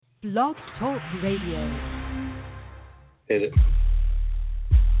Blog Talk Radio. Hit it.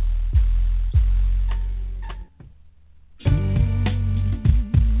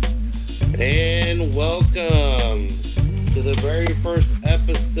 And welcome to the very first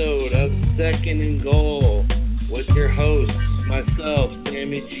episode of Second and Goal with your hosts, myself,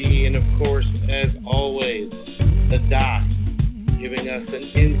 Sammy G, and of course, as always, the Doc, giving us an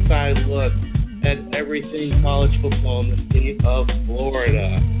inside look at everything college football in the state of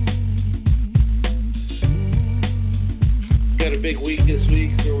Florida. Got a big week this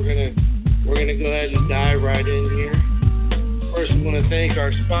week, so we're gonna go ahead and dive right in here. First, we want to thank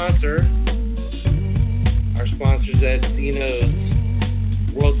our sponsors at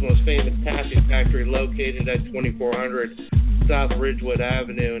Dino's, world's most famous taffy factory, located at 2400 South Ridgewood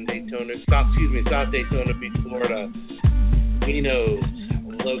Avenue in South Daytona Beach, Florida. Dino's,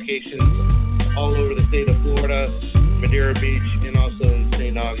 locations all over the state of Florida, Madeira Beach, and also in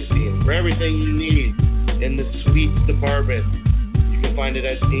St. Augustine. For everything you need in the sweets department, you can find it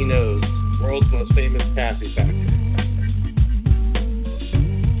at Dino's, world's most famous taffy factory.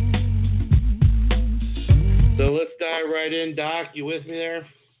 So let's dive right in. Doc, you with me there?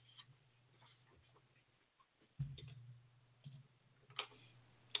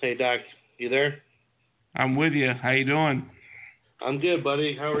 Hey, Doc, you there? I'm with you. How you doing? I'm good,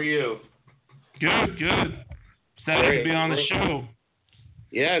 buddy. How are you? Good. Excited to be on the show.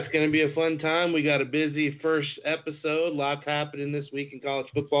 Yeah, it's going to be a fun time. We got a busy first episode. Lots happening this week in college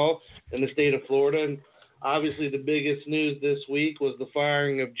football in the state of Florida. And obviously the biggest news this week was the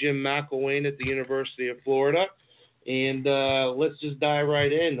firing of Jim McElwain at the University of Florida. And let's just dive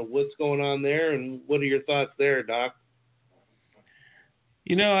right in. What's going on there, and what are your thoughts there, Doc?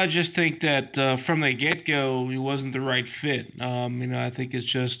 You know, I just think that from the get-go, he wasn't the right fit. I think it's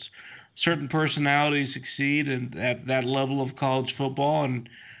just certain personalities succeed at that level of college football, and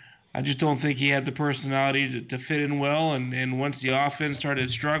I just don't think he had the personality to fit in well. And once the offense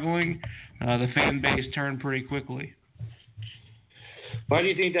started struggling, the fan base turned pretty quickly. Why do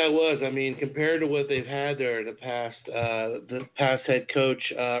you think that was? I mean, compared to what they've had there in the past head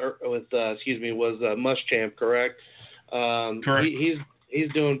coach was Muschamp, correct? Correct. He's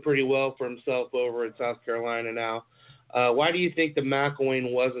doing pretty well for himself over in South Carolina now. Why do you think the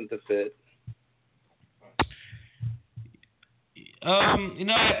McElwain wasn't the fit?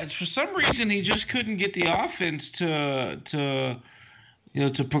 For some reason he just couldn't get the offense to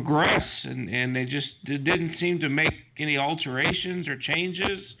progress, and they just didn't seem to make any alterations or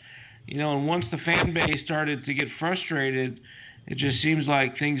changes. And once the fan base started to get frustrated, it just seems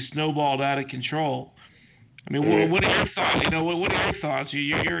like things snowballed out of control. I mean, what are your thoughts? What are your thoughts?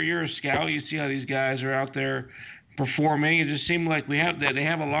 You're a scout. You see how these guys are out there performing. It just seemed like they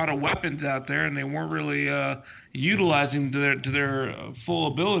have a lot of weapons out there, and they weren't really utilizing to their full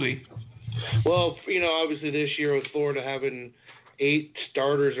ability. Well, obviously this year with Florida having 8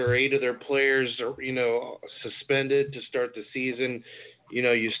 starters or 8 of their players, suspended to start the season.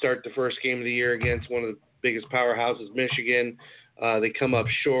 You start the first game of the year against one of the biggest powerhouses, Michigan. They come up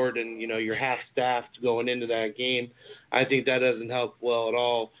short, and you're half-staffed going into that game. I think that doesn't help well at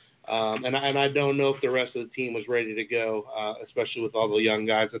all. And I don't know if the rest of the team was ready to go, especially with all the young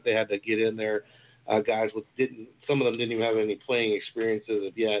guys that they had to get in there. Some of them didn't even have any playing experiences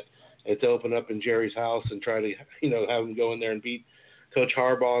of yet. And to open up in Jerry's house and try to have him go in there and beat Coach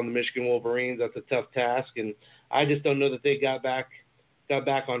Harbaugh and the Michigan Wolverines, that's a tough task. And I just don't know that they got back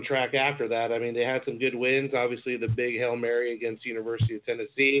on track after that. I mean, they had some good wins. Obviously, the big Hail Mary against University of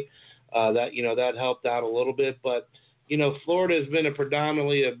Tennessee, that helped out a little bit. But Florida has been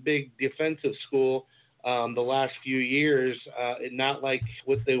predominantly a big defensive school the last few years, not like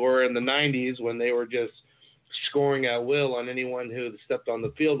what they were in the 90s when they were just scoring at will on anyone who stepped on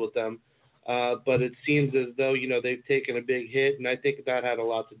the field with them. But it seems as though, they've taken a big hit, and I think that had a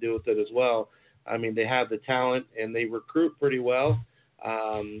lot to do with it as well. I mean, they have the talent, and they recruit pretty well.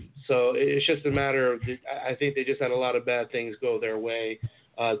 So it's just a matter of, I think they just had a lot of bad things go their way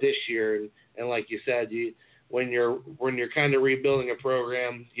this year. And like you said, when you're kind of rebuilding a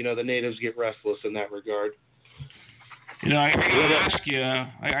program, the natives get restless in that regard. I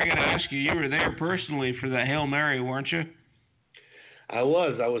gotta ask you, you were there personally for that Hail Mary, weren't you? I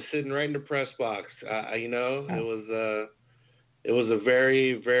was sitting right in the press box. It was a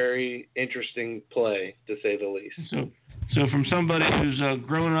very, very interesting play, to say the least. So from somebody who's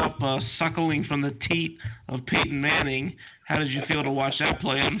grown up suckling from the teat of Peyton Manning, how did you feel to watch that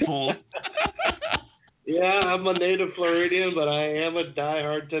play unfold? Yeah, I'm a native Floridian, but I am a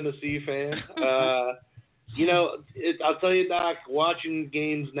diehard Tennessee fan. I'll tell you, Doc, watching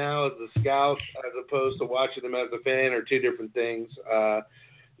games now as a scout as opposed to watching them as a fan are two different things.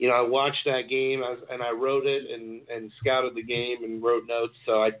 I watched that game and I wrote it and scouted the game and wrote notes.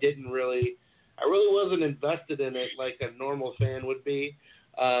 So I really wasn't invested in it like a normal fan would be.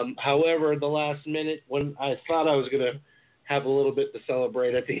 However, the last minute when I thought I was going to have a little bit to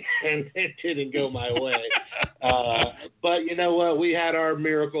celebrate at the end, it didn't go my way. But you know what? We had our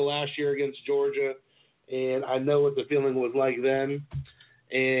miracle last year against Georgia, and I know what the feeling was like then.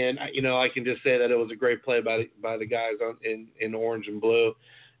 And I can just say that it was a great play by the guys in orange and blue.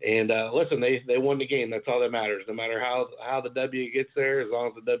 And listen, they won the game. That's all that matters. No matter how the W gets there, as long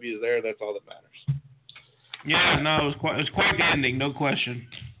as the W is there, that's all that matters. Yeah, no, it was quite the ending, no question.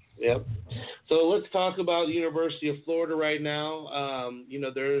 Yep. So let's talk about the University of Florida right now.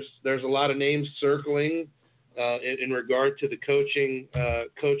 There's a lot of names circling in regard to the coaching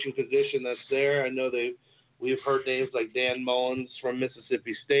position that's there. I know we've heard names like Dan Mullins from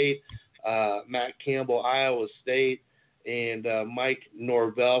Mississippi State, Matt Campbell, Iowa State, and Mike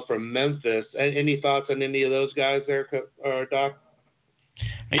Norvell from Memphis. Any thoughts on any of those guys there, Doc?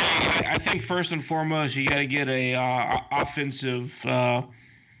 I think first and foremost, you got to get a offensive,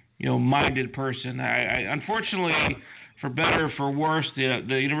 minded person. Unfortunately, for better or for worse, the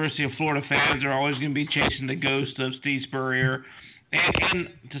University of Florida fans are always going to be chasing the ghost of Steve Spurrier and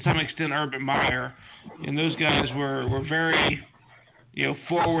to some extent Urban Meyer. And those guys were very,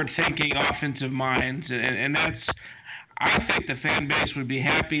 forward-thinking offensive minds, and that's. I think the fan base would be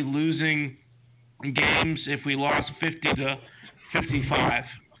happy losing games if we lost 50-55.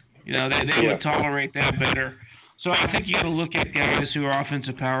 They would tolerate that better. So I think you got to look at guys who are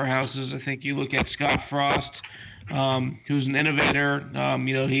offensive powerhouses. I think you look at Scott Frost, who's an innovator.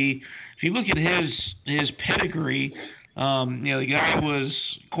 If you look at his pedigree, the guy was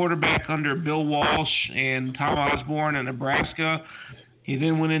quarterback under Bill Walsh and Tom Osborne in Nebraska. He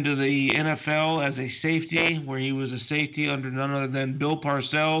then went into the NFL as a safety, where he was a safety under none other than Bill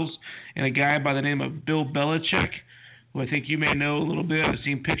Parcells and a guy by the name of Bill Belichick, who I think you may know a little bit. I've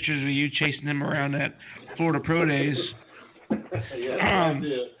seen pictures of you chasing him around at Florida Pro Days. I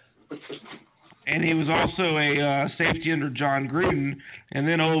do. And he was also a safety under John Gruden. And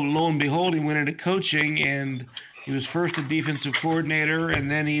then, lo and behold, he went into coaching, and he was first a defensive coordinator, and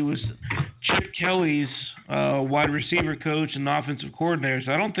then he was Chip Kelly's wide receiver coach and offensive coordinator.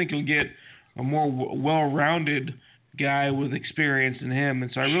 So I don't think you'll get a more well-rounded guy with experience than him.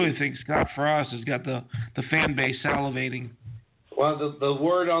 And so I really think Scott Frost has got the fan base salivating. Well, the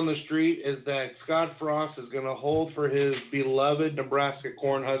word on the street is that Scott Frost is going to hold for his beloved Nebraska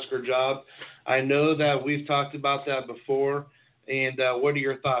Cornhusker job. I know that we've talked about that before. And what are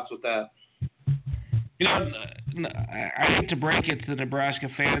your thoughts with that? I hate to break it to the Nebraska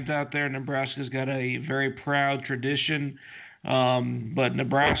fans out there. Nebraska's got a very proud tradition, but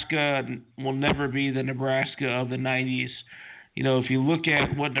Nebraska will never be the Nebraska of the 90s. If you look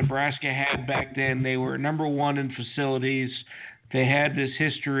at what Nebraska had back then, they were number one in facilities. They had this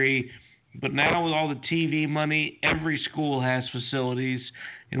history, but now with all the TV money, every school has facilities,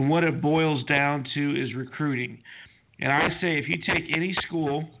 and what it boils down to is recruiting. And I say if you take any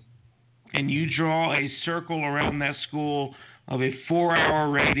school and you draw a circle around that school of a 4-hour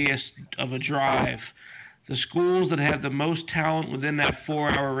radius of a drive, the schools that have the most talent within that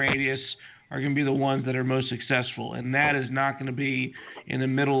 4-hour radius are going to be the ones that are most successful, and that is not going to be in the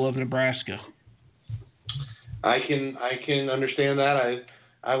middle of Nebraska. I can understand that.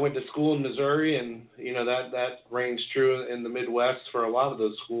 I went to school in Missouri, and that reigns true in the Midwest for a lot of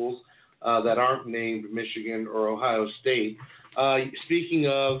those schools that aren't named Michigan or Ohio State. Speaking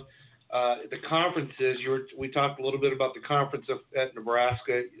of the conferences, we talked a little bit about the conference at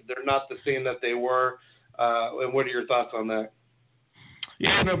Nebraska. They're not the same that they were. And what are your thoughts on that?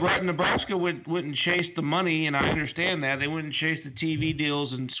 Yeah, Nebraska wouldn't chase the money, and I understand that. They wouldn't chase the TV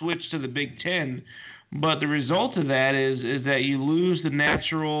deals and switch to the Big Ten. But the result of that is that you lose the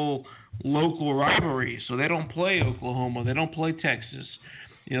natural local rivalry. So they don't play Oklahoma. They don't play Texas.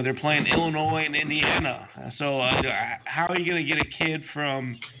 They're playing Illinois and Indiana. So how are you going to get a kid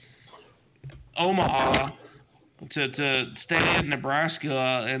from Omaha to stay in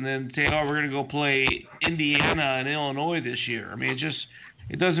Nebraska and then say, we're going to go play Indiana and Illinois this year? I mean,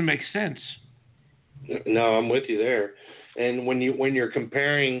 it doesn't make sense. No, I'm with you there. And when you're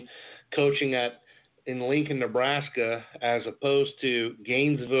comparing coaching in Lincoln, Nebraska, as opposed to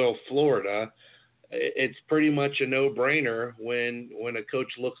Gainesville, Florida, it's pretty much a no-brainer when a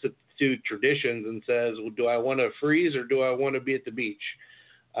coach looks at the two traditions and says, well, do I want to freeze or do I want to be at the beach?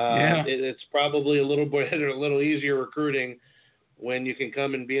 It's probably a little easier recruiting when you can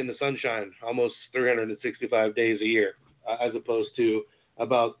come and be in the sunshine almost 365 days a year, as opposed to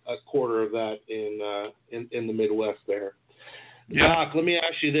about a quarter of that in the Midwest there. Yeah. Doc, let me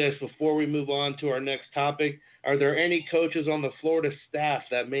ask you this before we move on to our next topic. Are there any coaches on the Florida staff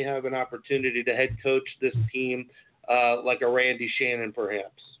that may have an opportunity to head coach this team, like a Randy Shannon,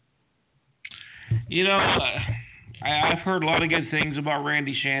 perhaps? You know, I've heard a lot of good things about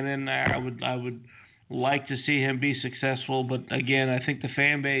Randy Shannon. I would like to see him be successful, but again, I think the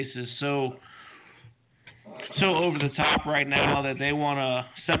fan base is so over the top right now that they want to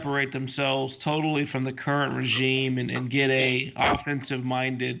separate themselves totally from the current regime and get a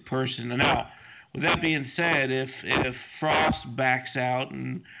offensive-minded person. Now, with that being said, if Frost backs out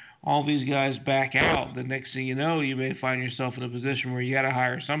and all these guys back out, the next thing you know, you may find yourself in a position where you got to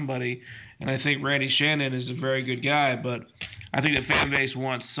hire somebody. And I think Randy Shannon is a very good guy, but I think the fan base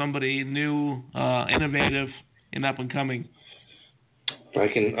wants somebody new, innovative, and up and coming. I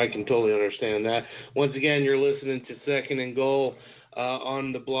can totally understand that. Once again, you're listening to Second and Goal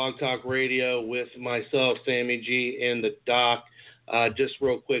on the Blog Talk Radio with myself, Sammy G, and the Doc. Just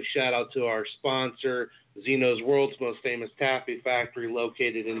real quick, shout out to our sponsor, Zeno's World's Most Famous Taffy Factory,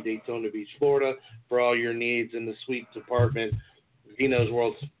 located in Daytona Beach, Florida. For all your needs in the sweets department, Zeno's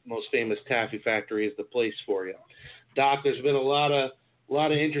World's Most Famous Taffy Factory is the place for you. Doc, there's been a lot of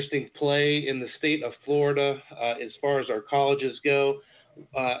interesting play in the state of Florida as far as our colleges go.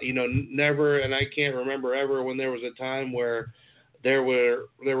 Never, and I can't remember ever when there was a time where there were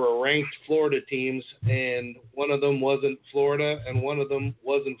ranked Florida teams, and one of them wasn't Florida, and one of them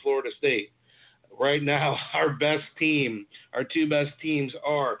wasn't Florida State. Right now, our two best teams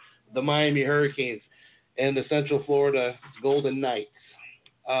are the Miami Hurricanes and the Central Florida Golden Knights.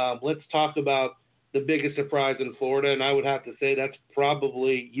 Let's talk about the biggest surprise in Florida, and I would have to say that's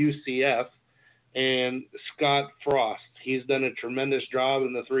probably UCF and Scott Frost. He's done a tremendous job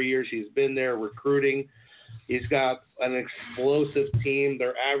in the 3 years he's been there recruiting. He's got an explosive team.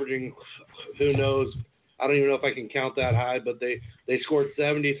 They're averaging, who knows, I don't even know if I can count that high, but they scored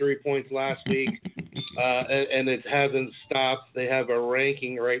 73 points last week, and it hasn't stopped. They have a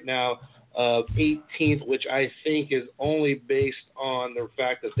ranking right now of 18th, which I think is only based on the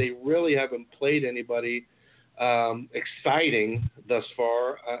fact that they really haven't played anybody exciting thus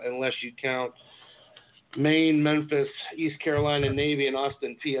far, unless you count Maine, Memphis, East Carolina, Navy, and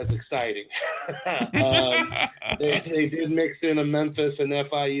Austin P as exciting. They did mix in a Memphis and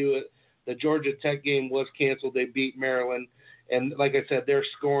FIU. The Georgia Tech game was canceled. They beat Maryland. And like I said, they're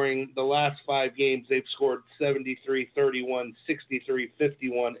scoring the last 5 games. They've scored 73, 31, 63,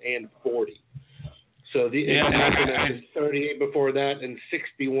 51, and 40. So the 38 before that and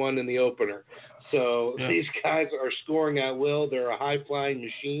 61 in the opener. So these guys are scoring at will. They're a high-flying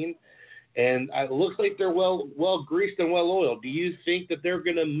machine. And it looks like they're well greased and well oiled. Do you think that they're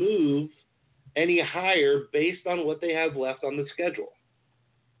going to move any higher based on what they have left on the schedule?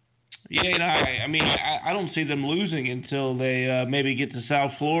 Yeah, I don't see them losing until they maybe get to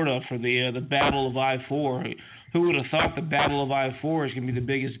South Florida for the Battle of I-4. Who would have thought the Battle of I-4 is going to be the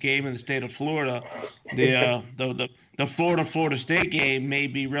biggest game in the state of Florida? The Florida State game may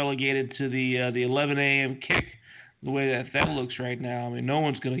be relegated to the 11 a.m. kick. The way that looks right now, I mean, no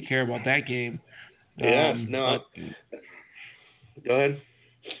one's going to care about that game. Go ahead.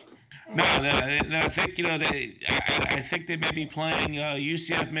 No, I think I think they may be playing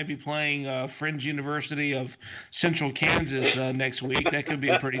UCF may be playing Fringe University of Central Kansas next week. That could be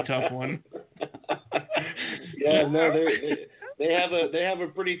a pretty tough one. Yeah, no, they have a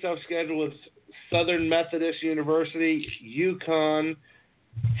pretty tough schedule with Southern Methodist University, UConn,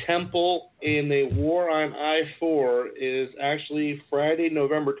 Temple, and the war on I-4 is actually Friday,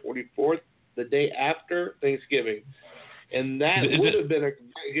 November 24th, the day after Thanksgiving. And that would have been a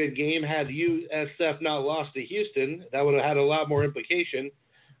very good game had USF not lost to Houston. That would have had a lot more implication.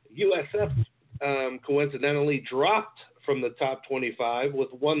 USF coincidentally dropped from the top 25 with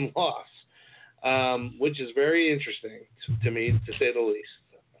 1 loss, which is very interesting to me, to say the least.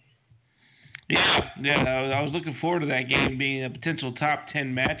 Yeah, I was looking forward to that game being a potential top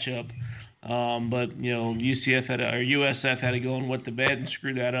 10 matchup, but USF had to go and wet the bed and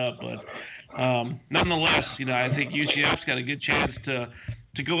screw that up. But nonetheless, I think UCF's got a good chance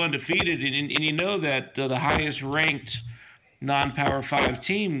to go undefeated, and you know that the highest ranked non-Power 5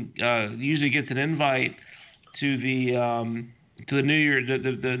 team usually gets an invite to the New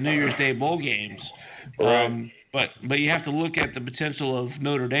Year's Day bowl games. Right. But you have to look at the potential of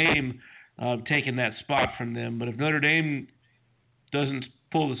Notre Dame taking that spot from them. But if Notre Dame doesn't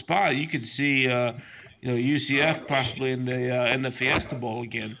pull the spot, you could see UCF possibly in the Fiesta Bowl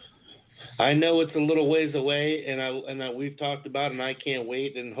again. I know it's a little ways away, and we've talked about it, and I can't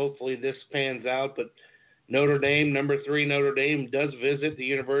wait, and hopefully this pans out. But Notre Dame, number 3 Notre Dame, does visit the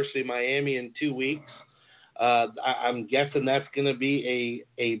University of Miami in 2 weeks. I'm guessing that's going to be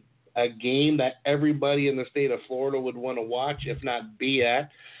a game that everybody in the state of Florida would want to watch, if not be at.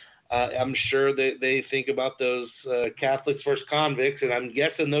 I'm sure that they think about those Catholics versus convicts, and I'm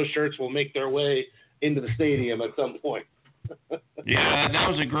guessing those shirts will make their way into the stadium at some point. Yeah, that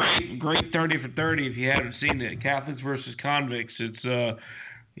was a great 30 for 30. If you haven't seen it, Catholics versus convicts. It's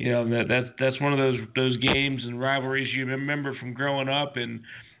that's one of those games and rivalries you remember from growing up, and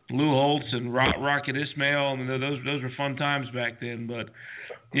Lou Holtz and Rocket Ismail. I mean, those were fun times back then. But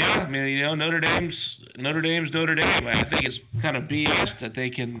yeah, I mean, Notre Dame's Notre Dame. I think it's kind of BS that they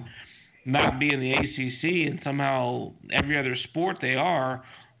can not be in the ACC and somehow every other sport they are,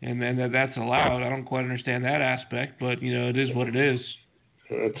 and then that's allowed. I don't quite understand that aspect, but it is what it is.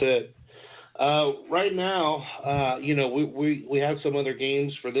 That's it. Right now, we have some other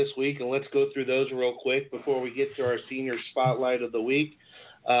games for this week, and let's go through those real quick before we get to our senior spotlight of the week.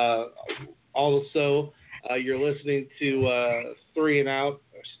 Also, you're listening to 3 and Out,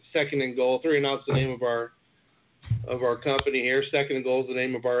 Second and Goal. 3 and Out's the name of our company here. Second and Goal is the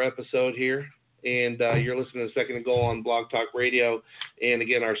name of our episode here. And you're listening to Second and Goal on Blog Talk Radio. And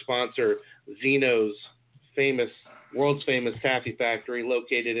again, our sponsor, Zeno's world's famous taffy factory,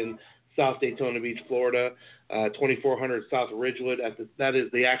 located in South Daytona Beach, Florida, 2400 South Ridgewood. That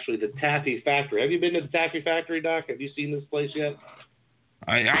is actually the taffy factory. Have you been to the taffy factory, Doc? Have you seen this place yet?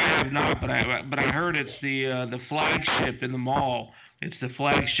 I have not, but I heard it's the flagship in the mall. It's the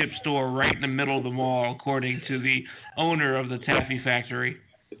flagship store right in the middle of the mall, according to the owner of the taffy factory.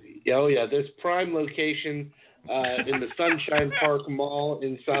 Oh yeah, this prime location in the Sunshine Park Mall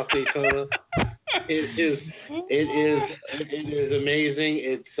in South Daytona. It is amazing.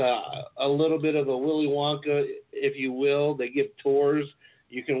 It's a little bit of a Willy Wonka, if you will. They give tours.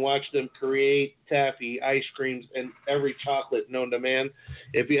 You can watch them create taffy, ice creams, and every chocolate known to man.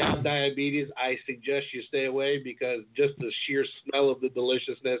 If you have diabetes, I suggest you stay away because just the sheer smell of the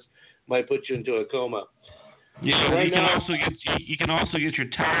deliciousness might put you into a coma. Yeah, so you can also get your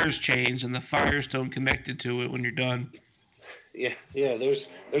tires changed and the Firestone connected to it when you're done. Yeah.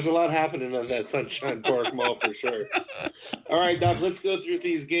 There's a lot happening on that Sunshine Park Mall for sure. All right, Doc, let's go through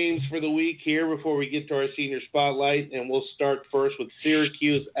these games for the week here before we get to our senior spotlight, and we'll start first with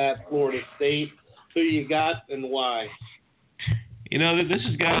Syracuse at Florida State. Who you got and why? This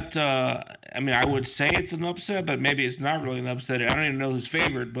has got. I would say it's an upset, but maybe it's not really an upset. I don't even know who's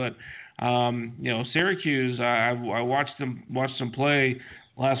favored, but Syracuse. I watched them play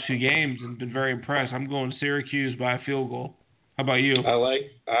the last few games and been very impressed. I'm going Syracuse by a field goal. How about you?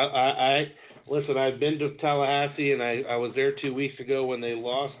 Listen, I've been to Tallahassee, and I was there 2 weeks ago when they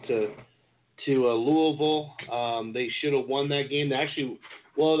lost to Louisville. They should have won that game. That's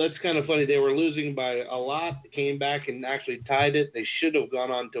kind of funny. They were losing by a lot, came back and actually tied it. They should have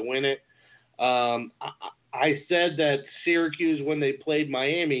gone on to win it. I said that Syracuse, when they played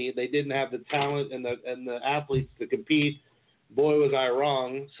Miami, they didn't have the talent and the athletes to compete. Boy, was I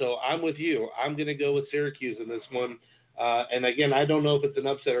wrong. So I'm with you. I'm going to go with Syracuse in this one. And again, I don't know if it's an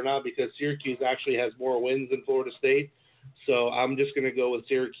upset or not because Syracuse actually has more wins than Florida State. So I'm just going to go with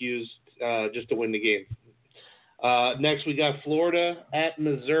Syracuse just to win the game. Next, we got Florida at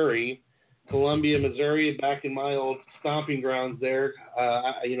Missouri, Columbia, Missouri, back in my old stomping grounds there.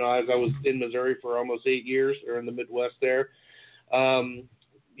 As I was in Missouri for almost 8 years, or in the Midwest there.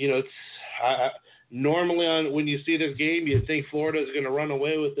 Normally when you see this game, you think Florida is going to run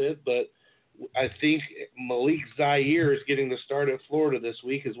away with it, but I think Malik Zaire is getting the start at Florida this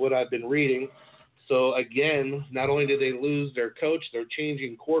week is what I've been reading. So, again, not only did they lose their coach, they're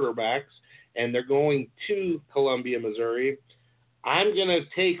changing quarterbacks, and they're going to Columbia, Missouri. I'm going to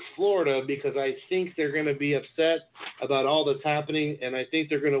take Florida because I think they're going to be upset about all that's happening, and I think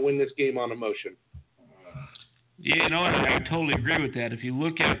they're going to win this game on emotion. Yeah, I totally agree with that. If you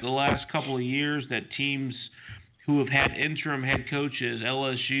look at the last couple of years that teams who have had interim head coaches,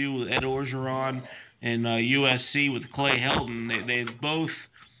 LSU with Ed Orgeron and USC with Clay Helton, they've both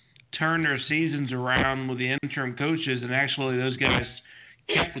turned their seasons around with the interim coaches, and actually those guys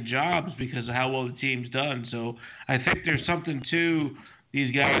kept the jobs because of how well the team's done. So I think there's something to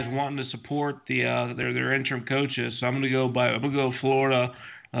these guys wanting to support their interim coaches. So I'm going to go Florida,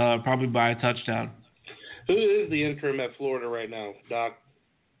 probably by a touchdown. Who is the interim at Florida right now, Doc?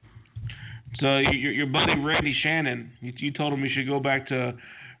 So your buddy Randy Shannon, you told him he should go back to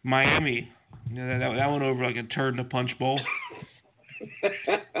Miami. That went over like a turd in a punch bowl.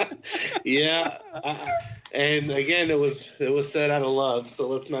 Yeah, and again, it was said out of love. So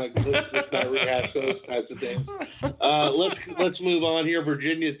let's not rehash those types of things. Let's move on here.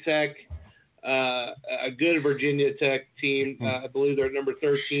 Virginia Tech, a good Virginia Tech team. I believe they're number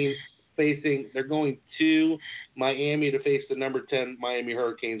 13 they're going to Miami to face the number 10 Miami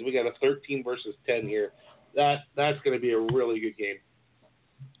Hurricanes. We got a 13 versus 10 here. That's going to be a really good game.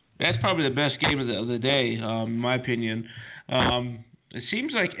 That's probably the best game of the day, in my opinion. It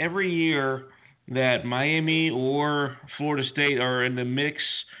seems like every year that Miami or Florida State are in the mix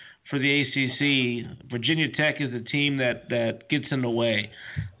for the ACC, Virginia Tech is the team that gets in the way.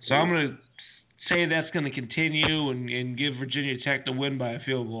 So I'm going to say that's going to continue and give Virginia Tech the win by a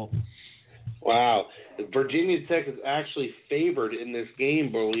field goal. Wow. Virginia Tech is actually favored in this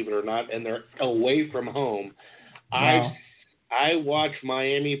game, believe it or not, and they're away from home. Wow. I watched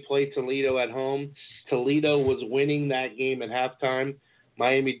Miami play Toledo at home. Toledo was winning that game at halftime.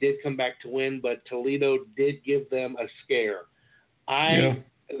 Miami did come back to win, but Toledo did give them a scare.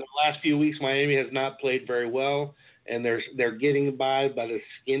 In the last few weeks, Miami has not played very well, and they're getting by the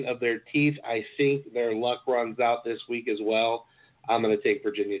skin of their teeth. I think their luck runs out this week as well. I'm going to take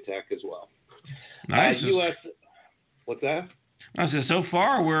Virginia Tech as well. Nice. What's that? I said, so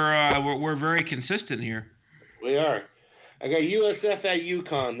far we're very consistent here. We are. I got USF at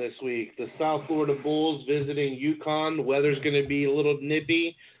UConn this week. The South Florida Bulls visiting UConn. The weather's going to be a little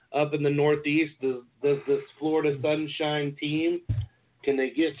nippy up in the Northeast. Does this Florida Sunshine team, can they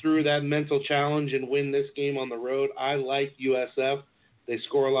get through that mental challenge and win this game on the road? I like USF. They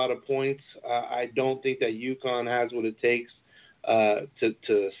score a lot of points. I don't think that UConn has what it takes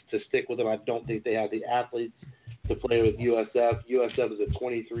to stick with them. I don't think they have the athletes to play with USF. USF is a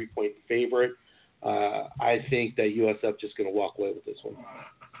 23-point favorite. I think that USF just going to walk away with this one.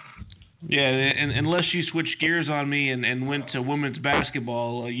 Yeah, and unless you switch gears on me and went to women's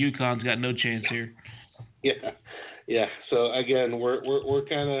basketball, UConn's got no chance here. Yeah. So again, we're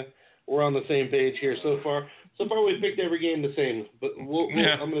on the same page here so far. So far, we've picked every game the same, but I'm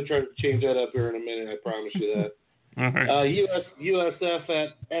going to try to change that up here in a minute. I promise you that. All right. USF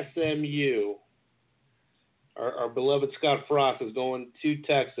at SMU. Our beloved Scott Frost is going to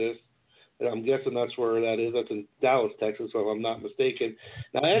Texas. I'm guessing that's where that is. That's in Dallas, Texas, if I'm not mistaken.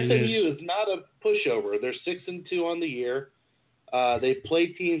 Now, SMU is not a pushover. They're 6-2 on the year. They play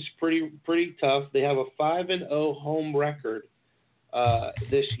teams pretty tough. They have a 5-0 home record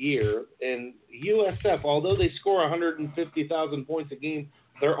this year. And USF, although they score 150,000 points a game,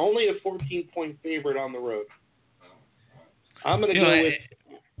 they're only a 14-point favorite on the road. I'm going to go with.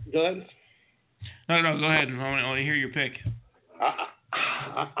 Go ahead. No, go ahead. I want to hear your pick.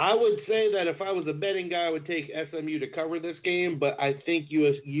 I would say that if I was a betting guy, I would take SMU to cover this game, but I think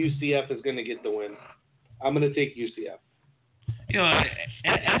UCF is going to get the win. I'm going to take UCF.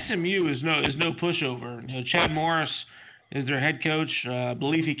 SMU is no pushover. Chad Morris is their head coach. I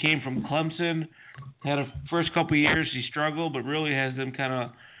believe he came from Clemson. Had a first couple of years he struggled, but really has them kind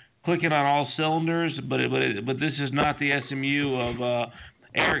of clicking on all cylinders. But this is not the SMU of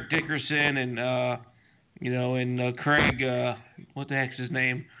Eric Dickerson and Craig. What the heck's his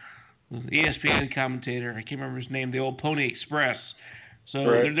name? The ESPN commentator. I can't remember his name. The old Pony Express. So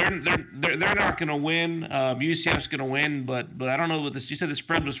they're not going to win. UCF's going to win, but I don't know what this. You said the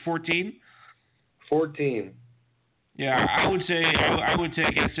spread was 14. 14. Yeah, I would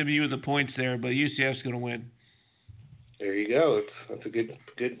take SMU with the points there, but UCF's going to win. There you go. That's a good.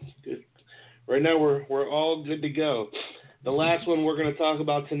 Right now we're all good to go. The last one we're going to talk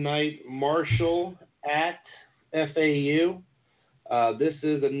about tonight, Marshall at FAU. This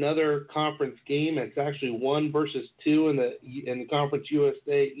is another conference game. It's actually 1 versus 2 in the Conference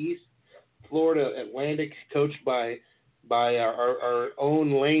USA East. Florida Atlantic, coached by our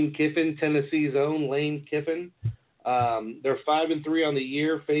own Lane Kiffin, Tennessee's own Lane Kiffin. They're 5-3 on the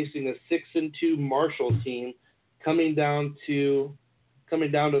year, facing a 6-2 Marshall team, coming down to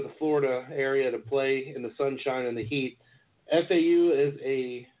the Florida area to play in the sunshine and the heat. FAU is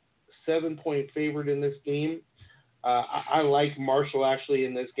a 7-point favorite in this game. I like Marshall actually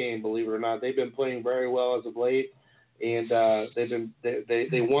in this game, believe it or not. They've been playing very well as of late, and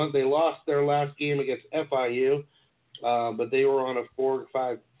they lost their last game against FIU, but they were on a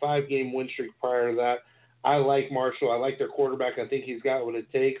 5 game win streak prior to that. I like Marshall. I like their quarterback. I think he's got what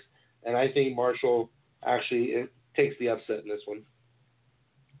it takes, and I think Marshall actually takes the upset in this one.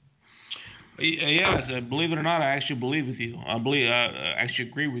 Yeah, believe it or not, I actually believe with you. I actually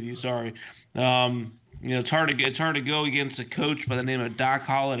agree with you. Sorry. It's hard to go against a coach by the name of Doc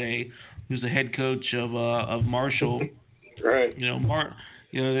Holliday, who's the head coach of Marshall. Right.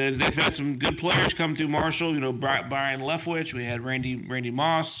 They've had some good players come through Marshall. Brian Leftwich. We had Randy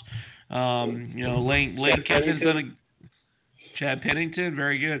Moss. Lane Kiffin's done Chad Pennington,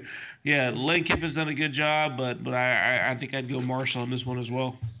 very good. Yeah, Lane Kiffin's done a good job, but I think I'd go Marshall on this one as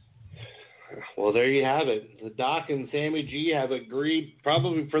well. Well, there you have it. The Doc and Sammy G have agreed,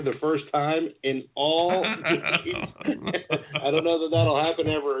 probably for the first time in all days. I don't know that that'll happen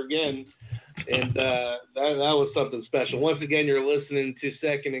ever again. And that was something special. Once again, you're listening to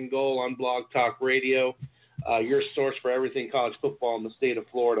Second and Goal on Blog Talk Radio, your source for everything college football in the state of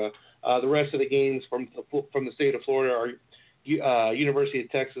Florida. The rest of the games from the state of Florida are University of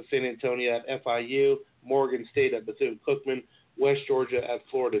Texas San Antonio at FIU, Morgan State at Bethune-Cookman, West Georgia at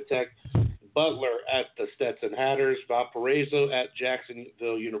Florida Tech, Butler at the Stetson Hatters, Valparaiso at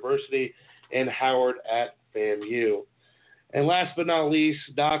Jacksonville University, and Howard at FAMU. And last but not least,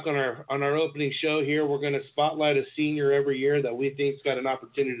 Doc, on our opening show here, we're going to spotlight a senior every year that we think's got an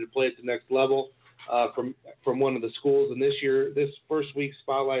opportunity to play at the next level from one of the schools. And this first week's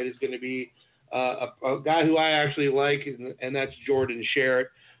spotlight is going to be a guy who I actually like, and that's Jordan Sherritt,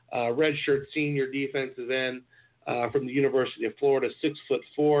 redshirt senior defensive end from the University of Florida,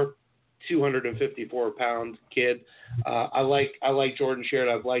 6'4", 254-pound kid. I like Jordan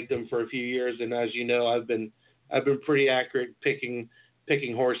Sherritt. I've liked him for a few years, and as you know, I've been pretty accurate picking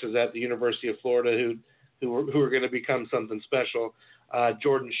horses at the University of Florida who are going to become something special.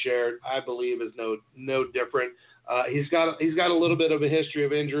 Jordan Sherritt, I believe, is no different. He's got a little bit of a history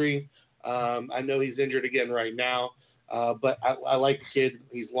of injury. I know he's injured again right now, but I like the kid.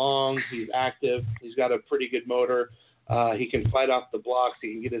 He's long, he's active, he's got a pretty good motor. He can fight off the blocks.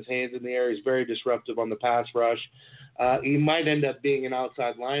 He can get his hands in the air. He's very disruptive on the pass rush. He might end up being an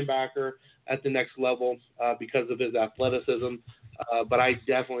outside linebacker at the next level because of his athleticism. But I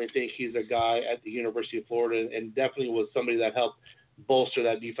definitely think he's a guy at the University of Florida and definitely was somebody that helped bolster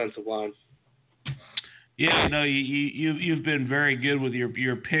that defensive line. Yeah, no, you've been very good with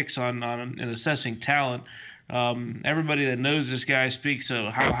your picks on assessing talent. Everybody that knows this guy speaks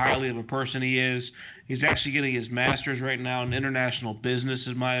of how highly of a person he is. He's actually getting his master's right now in international business,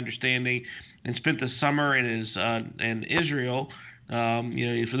 is my understanding, and spent the summer in Israel.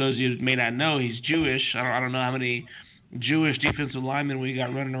 For those of you who may not know, he's Jewish. I don't know how many Jewish defensive linemen we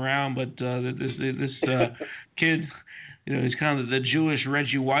got running around, but this kid, he's kind of the Jewish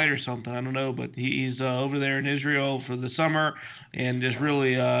Reggie White or something. I don't know, but he's over there in Israel for the summer, and just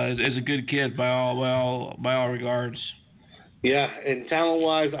really is a good kid by all regards. Yeah, and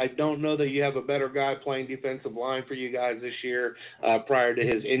talent-wise, I don't know that you have a better guy playing defensive line for you guys this year prior to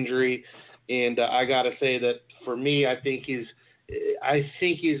his injury. And I got to say that for me, I think he's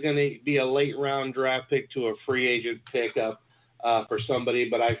going to be a late-round draft pick to a free agent pickup for somebody,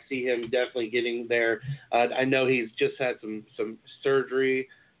 but I see him definitely getting there. I know he's just had some surgery.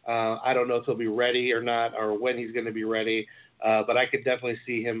 I don't know if he'll be ready or not, or when he's going to be ready, but I could definitely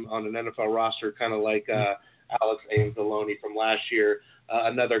see him on an NFL roster, kind of like Alex Anzalone from last year,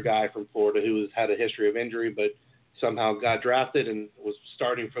 another guy from Florida who has had a history of injury, but somehow got drafted and was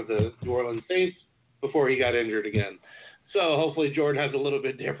starting for the New Orleans Saints before he got injured again. So hopefully Jordan has a little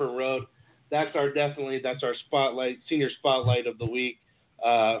bit different road. That's our spotlight, senior spotlight of the week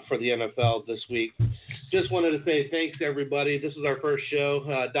for the NFL this week. Just wanted to say thanks to everybody. This is our first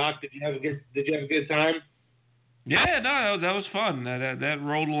show. Doc, did you have a good time? Yeah, no, that was fun. That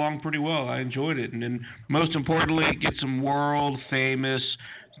rolled along pretty well. I enjoyed it, and then most importantly, get some world famous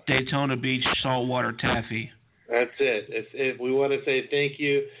Daytona Beach saltwater taffy. That's it. We want to say thank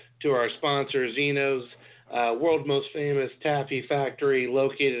you to our sponsor, Zeno's. World most famous taffy factory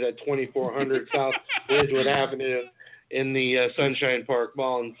located at 2400 South Ridgewood Avenue in the Sunshine Park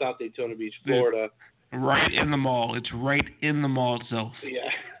Mall in South Daytona Beach, Florida. Right in the mall. It's right in the mall itself. Yeah.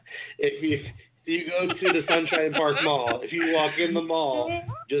 If you go to the Sunshine Park Mall, if you walk in the mall,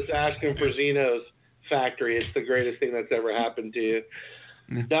 just ask them for Zeno's factory. It's the greatest thing that's ever happened to you.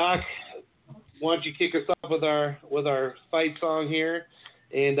 Doc, why don't you kick us off with our fight song here?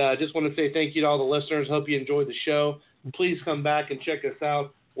 And just want to say thank you to all the listeners. Hope you enjoyed the show. Please come back and check us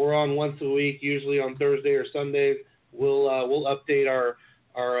out. We're on once a week, usually on Thursday or Sundays. We'll update our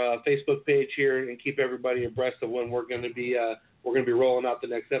Facebook page here and keep everybody abreast of when we're going to be rolling out the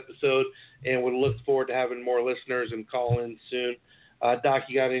next episode. And we look forward to having more listeners and call in soon. Doc,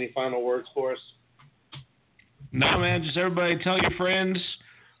 you got any final words for us? No, man. Just everybody tell your friends.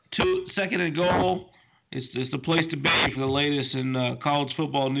 Second and Goal. It's the place to be for the latest in college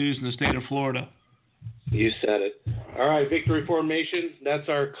football news in the state of Florida. You said it. All right, Victory Formation. That's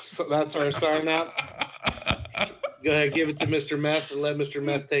our sign out. Go ahead, give it to Mr. Meth and let Mr.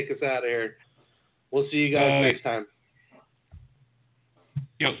 Meth take us out of here. We'll see you guys next time.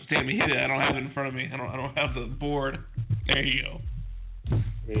 Yo, Sammy, hit it. I don't have it in front of me. I don't have the board. There you go.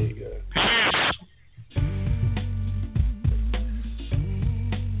 There you go.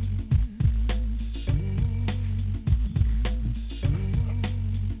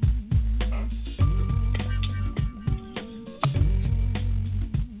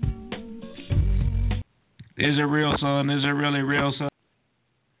 Is it real, son? Is it really real, son?